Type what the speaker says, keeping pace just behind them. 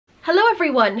Hello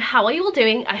everyone, how are you all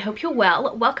doing? I hope you're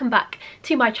well. Welcome back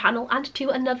to my channel and to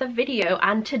another video,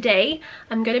 and today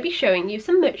I'm going to be showing you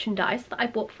some merchandise that I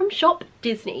bought from Shop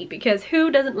Disney, because who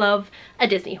doesn't love a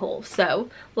Disney haul? So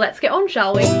let's get on,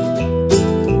 shall we?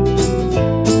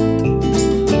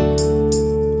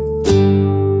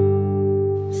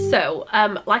 So,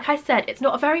 like I said, it's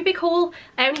not a very big haul.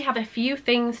 I only have a few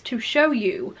things to show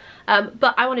you,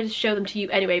 but I wanted to show them to you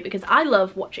anyway because I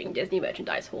love watching Disney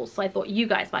merchandise hauls, so I thought you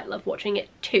guys might love watching it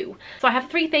too. So I have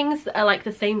three things that are like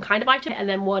the same kind of item and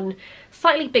then one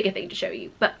slightly bigger thing to show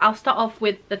you, but I'll start off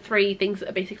with the three things that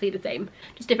are basically the same,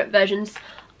 just different versions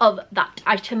of that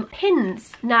item.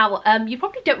 Pins. Now, you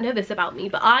probably don't know this about me,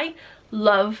 but I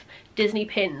love Disney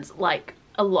pins, like,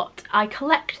 a lot. I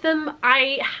collect them.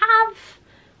 I have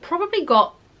probably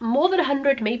got more than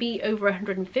 100, maybe over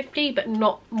 150, but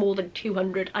not more than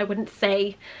 200, I wouldn't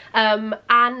say. And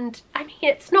I mean,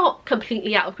 it's not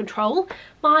completely out of control,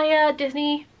 my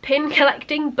Disney pin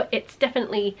collecting, but it's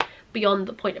definitely beyond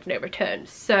the point of no return.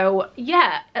 So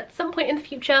yeah, at some point in the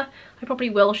future I probably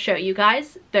will show you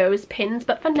guys those pins,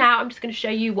 but for now I'm just going to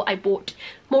show you what I bought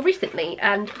more recently.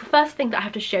 And the first thing that I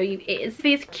have to show you is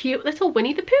these cute little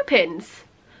Winnie the Pooh pins.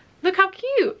 Look how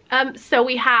cute. So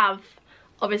we have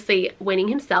obviously Winnie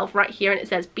himself right here, and it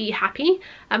says be happy,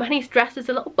 and he's dressed as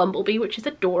a little bumblebee, which is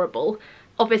adorable.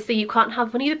 Obviously you can't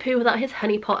have Winnie the Pooh without his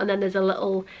honey pot, and then there's a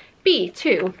little bee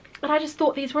too, and I just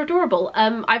thought these were adorable.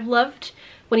 I've loved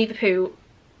Winnie the Pooh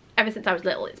ever since I was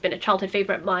little. It's been a childhood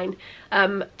favourite of mine,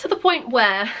 to the point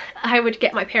where I would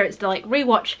get my parents to like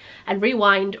rewatch and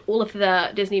rewind all of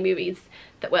the Disney movies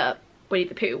that were Winnie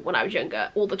the Pooh when I was younger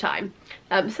all the time.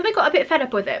 So they got a bit fed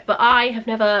up with it, but I have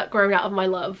never grown out of my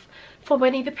love for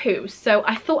Winnie the Pooh, so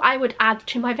I thought I would add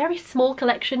to my very small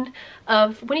collection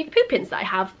of Winnie the Pooh pins that I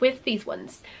have with these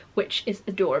ones, which is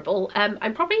adorable.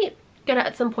 I'm probably gonna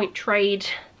at some point trade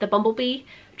the bumblebee,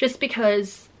 just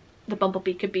because the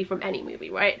bumblebee could be from any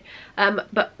movie, right?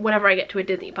 But whenever I get to a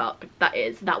Disney park, that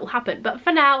will happen. But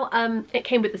for now, it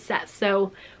came with the set,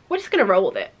 so we're just gonna roll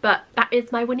with it. But that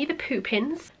is my Winnie the Pooh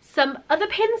pins. Some other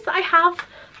pins that I have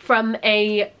from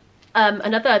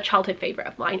another childhood favourite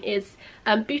of mine is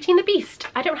Beauty and the Beast.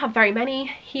 I don't have very many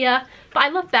here, but I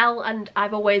love Belle and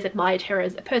I've always admired her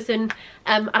as a person,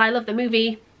 and I love the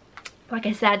movie. Like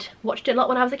I said, watched it a lot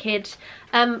when I was a kid,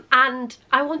 and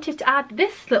I wanted to add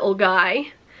this little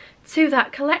guy to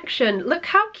that collection. Look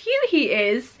how cute he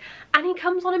is, and he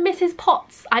comes on a Mrs.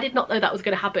 Potts. I did not know that was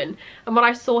going to happen, and when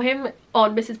I saw him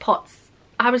on Mrs. Potts,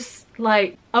 I was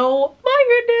like, oh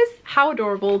my goodness, how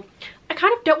adorable. I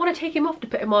kind of don't want to take him off to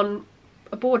put him on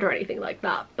a board or anything like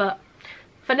that, but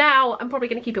for now I'm probably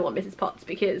going to keep him on Mrs. Potts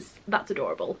because that's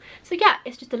adorable. So yeah,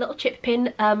 it's just a little chip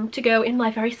pin to go in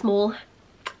my very small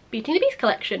Beauty and the Beast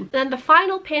collection. Then the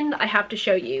final pin that I have to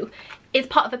show you is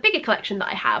part of a bigger collection that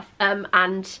I have,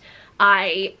 and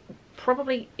I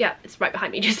probably, yeah, it's right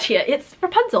behind me just here. It's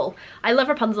Rapunzel. I love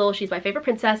Rapunzel. She's my favourite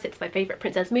princess. It's my favourite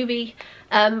princess movie,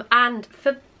 and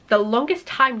for the longest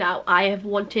time now I have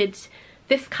wanted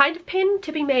this kind of pin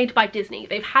to be made by Disney.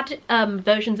 They've had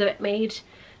versions of it made,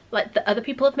 like the other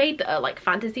people have made, that are like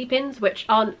fantasy pins, which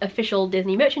aren't official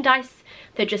Disney merchandise.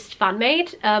 They're just fan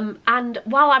made, and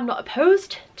while I'm not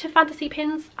opposed to fantasy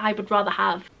pins, I would rather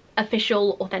have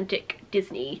official authentic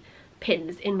Disney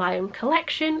pins in my own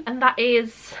collection, and that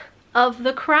is of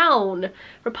the crown,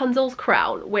 Rapunzel's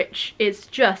crown, which is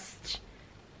just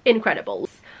incredible.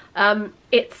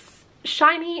 It's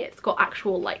shiny, it's got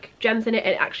actual like gems in it,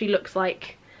 and it actually looks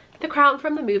like the crown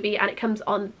from the movie, and it comes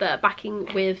on the backing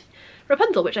with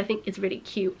Rapunzel, which I think is really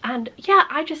cute. And yeah,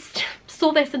 I just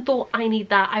saw this and thought I need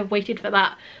that. I've waited for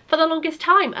that for the longest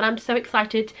time, and I'm so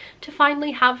excited to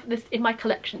finally have this in my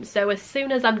collection. So as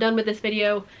soon as I'm done with this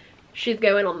video, she's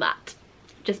going on that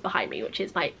just behind me, which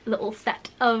is my little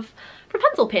set of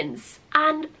Rapunzel pins.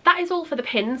 And that is all for the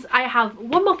pins. I have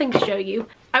one more thing to show you.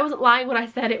 I wasn't lying when I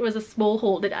said it was a small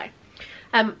haul, did I?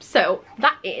 So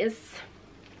that is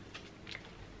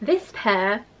this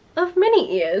pair of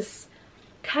mini ears.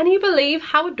 Can you believe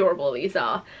how adorable these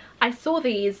are? I saw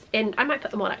these in, I might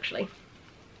put them on actually.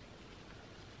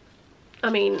 I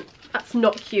mean, that's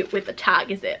not cute with the tag,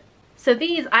 is it? So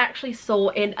these I actually saw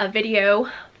in a video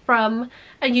from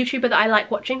a YouTuber that I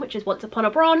like watching, which is Once Upon a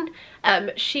Bron.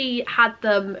 She had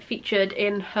them featured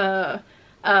in her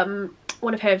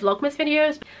one of her Vlogmas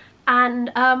videos,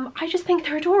 and I just think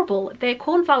they're adorable. They're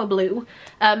cornflower blue.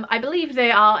 I believe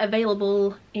they are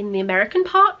available in the American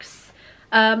parks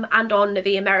and on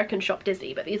the American Shop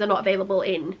Disney, but these are not available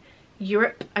in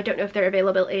Europe. I don't know if they're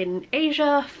available in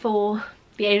Asia for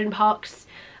the Asian parks,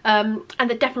 and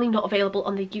they're definitely not available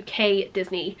on the UK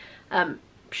Disney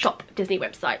Shop Disney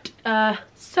website.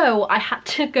 So I had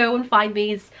to go and find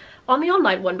these on the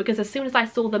online one, because as soon as I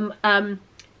saw them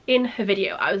in her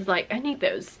video, I was like, I need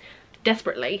those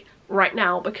desperately right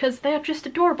now, because they are just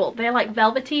adorable. They're like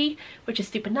velvety, which is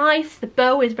super nice. The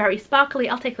bow is very sparkly.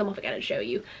 I'll take them off again and show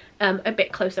you a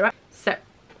bit closer up. So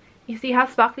you see how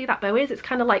sparkly that bow is? It's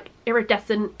kind of like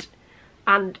iridescent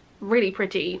and really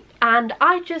pretty, and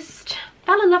I just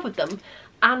fell in love with them,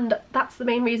 and that's the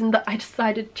main reason that I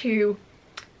decided to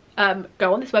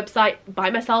go on this website, buy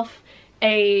myself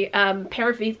a pair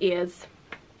of these ears.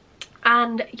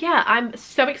 And yeah, I'm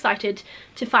so excited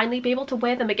to finally be able to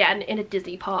wear them again in a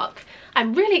Disney park.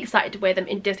 I'm really excited to wear them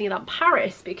in Disneyland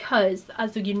Paris because,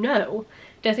 as you know,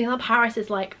 Disneyland Paris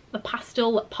is like the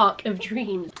pastel park of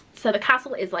dreams. So the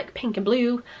castle is like pink and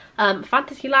blue,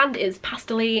 Fantasyland is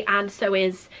pastel-y, and so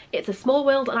is It's a Small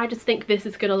World, and I just think this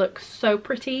is gonna look so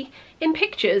pretty in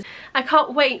pictures. I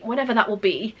can't wait, whenever that will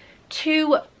be,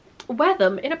 to wear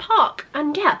them in a park.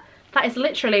 And yeah, that is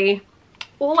literally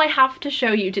all I have to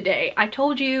show you today. I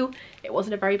told you it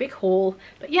wasn't a very big haul,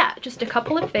 but yeah, just a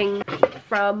couple of things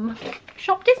from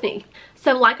Shop Disney.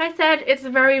 So like I said, it's a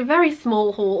very, very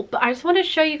small haul, but I just wanted to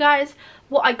show you guys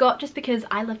what I got, just because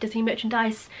I love Disney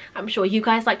merchandise. I'm sure you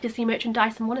guys like Disney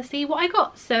merchandise and want to see what I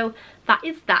got, so that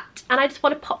is that. And I just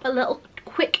want to pop a little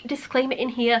quick disclaimer in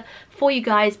here for you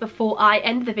guys before I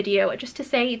end the video, just to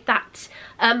say that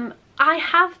I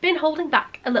have been holding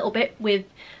back a little bit with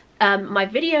my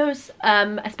videos,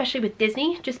 especially with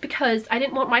Disney, just because I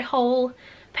didn't want my whole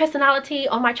personality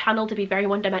on my channel to be very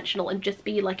one-dimensional and just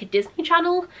be like a Disney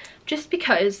channel, just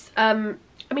because I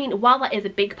mean, while that is a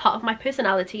big part of my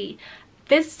personality,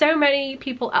 there's so many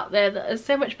people out there that are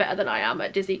so much better than I am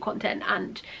at Disney content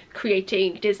and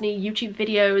creating Disney YouTube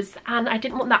videos, and I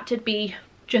didn't want that to be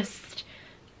just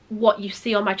what you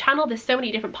see on my channel. There's so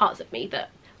many different parts of me that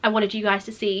I wanted you guys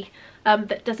to see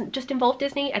that doesn't just involve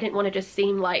Disney. I didn't want to just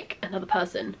seem like another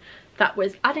person that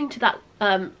was adding to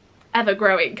that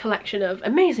ever-growing collection of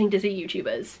amazing Disney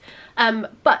YouTubers.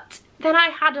 But then I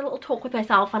had a little talk with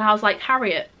myself and I was like,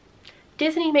 Harriet,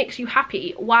 Disney makes you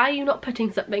happy. Why are you not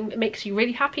putting something that makes you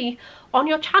really happy on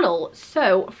your channel?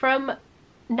 So from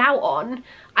now on,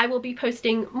 I will be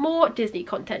posting more Disney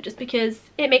content just because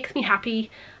it makes me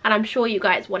happy, and I'm sure you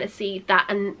guys want to see that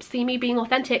and see me being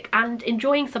authentic and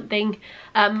enjoying something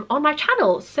on my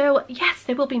channel. So yes,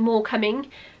 there will be more coming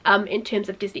in terms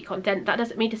of Disney content. That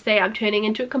doesn't mean to say I'm turning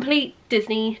into a complete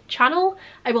Disney channel.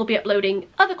 I will be uploading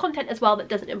other content as well that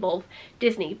doesn't involve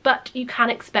Disney, but you can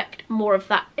expect more of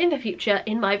that in the future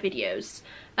in my videos.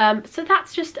 So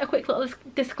that's just a quick little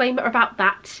disclaimer about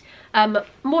that.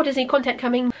 More Disney content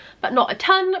coming, but not a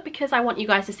ton, because I want you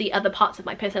guys to see other parts of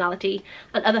my personality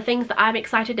and other things that I'm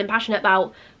excited and passionate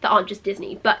about that aren't just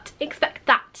Disney. But expect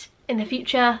that in the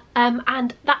future,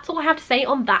 and that's all I have to say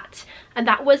on that. And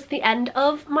that was the end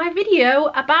of my video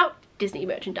about Disney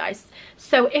merchandise.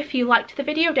 So if you liked the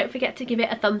video, don't forget to give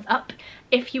it a thumbs up.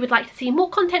 If you would like to see more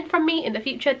content from me in the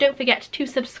future, don't forget to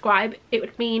subscribe. It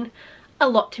would mean a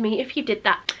lot to me if you did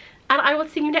that. And I will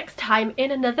see you next time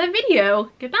in another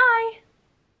video. Goodbye!